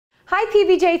Hi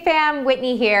PBJ fam,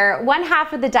 Whitney here, one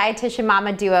half of the Dietitian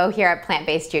Mama duo here at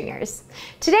Plant-Based Juniors.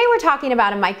 Today we're talking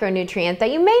about a micronutrient that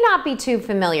you may not be too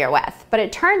familiar with, but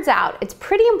it turns out it's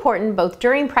pretty important both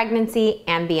during pregnancy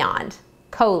and beyond.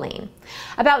 Choline.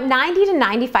 About 90 to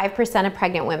 95% of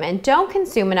pregnant women don't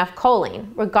consume enough choline,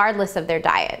 regardless of their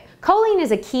diet. Choline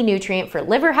is a key nutrient for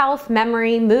liver health,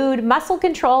 memory, mood, muscle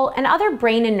control, and other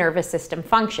brain and nervous system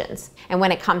functions. And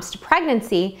when it comes to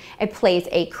pregnancy, it plays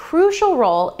a crucial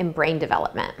role in brain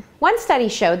development. One study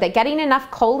showed that getting enough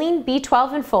choline,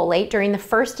 B12, and folate during the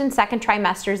first and second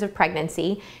trimesters of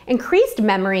pregnancy increased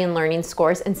memory and learning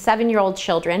scores in 7-year-old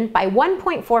children by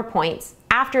 1.4 points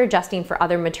after adjusting for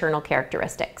other maternal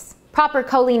characteristics. Proper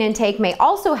choline intake may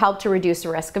also help to reduce the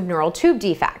risk of neural tube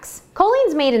defects. Choline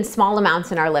is made in small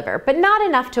amounts in our liver, but not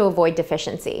enough to avoid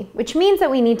deficiency, which means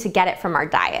that we need to get it from our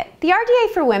diet. The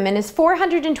RDA for women is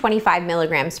 425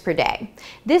 milligrams per day.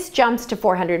 This jumps to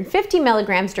 450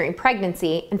 milligrams during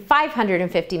pregnancy and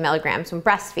 550 milligrams when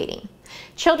breastfeeding.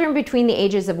 Children between the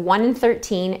ages of 1 and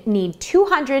 13 need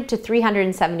 200 to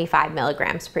 375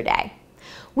 milligrams per day.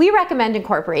 We recommend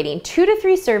incorporating 2 to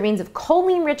 3 servings of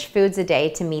choline-rich foods a day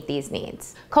to meet these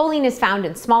needs. Choline is found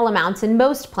in small amounts in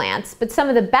most plants, but some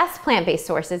of the best plant-based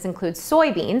sources include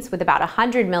soybeans with about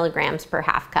 100 milligrams per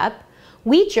half cup,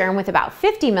 wheat germ with about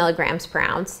 50 milligrams per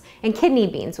ounce, and kidney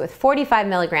beans with 45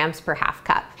 milligrams per half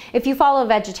cup. If you follow a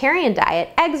vegetarian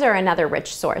diet, eggs are another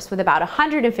rich source with about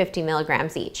 150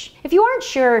 milligrams each. If you aren't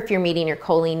sure if you're meeting your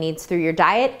choline needs through your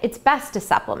diet, it's best to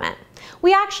supplement.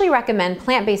 We actually recommend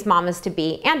plant-based mamas to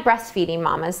be and breastfeeding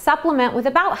mamas supplement with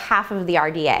about half of the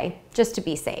RDA, just to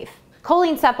be safe.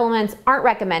 Choline supplements aren't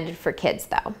recommended for kids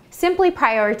though. Simply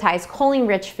prioritize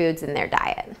choline-rich foods in their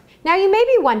diet. Now you may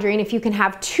be wondering if you can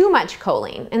have too much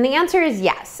choline, and the answer is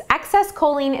yes. Excess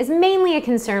choline is mainly a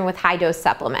concern with high-dose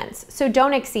supplements, so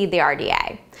don't exceed the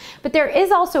RDA. But there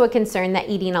is also a concern that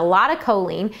eating a lot of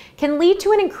choline can lead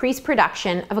to an increased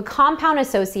production of a compound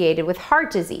associated with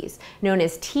heart disease, known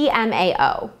as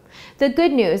TMAO. The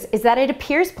good news is that it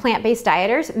appears plant-based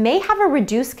dieters may have a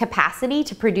reduced capacity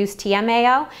to produce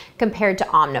TMAO compared to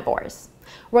omnivores.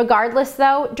 Regardless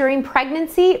though, during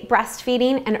pregnancy,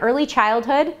 breastfeeding, and early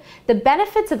childhood, the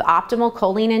benefits of optimal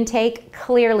choline intake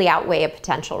clearly outweigh a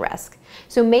potential risk.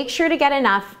 So make sure to get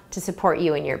enough to support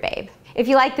you and your babe. If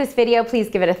you like this video, please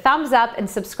give it a thumbs up and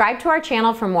subscribe to our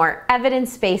channel for more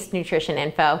evidence-based nutrition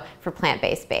info for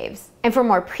plant-based babes. And for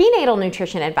more prenatal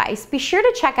nutrition advice, be sure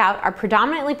to check out our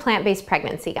predominantly plant-based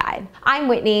pregnancy guide. I'm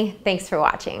Whitney, thanks for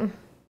watching.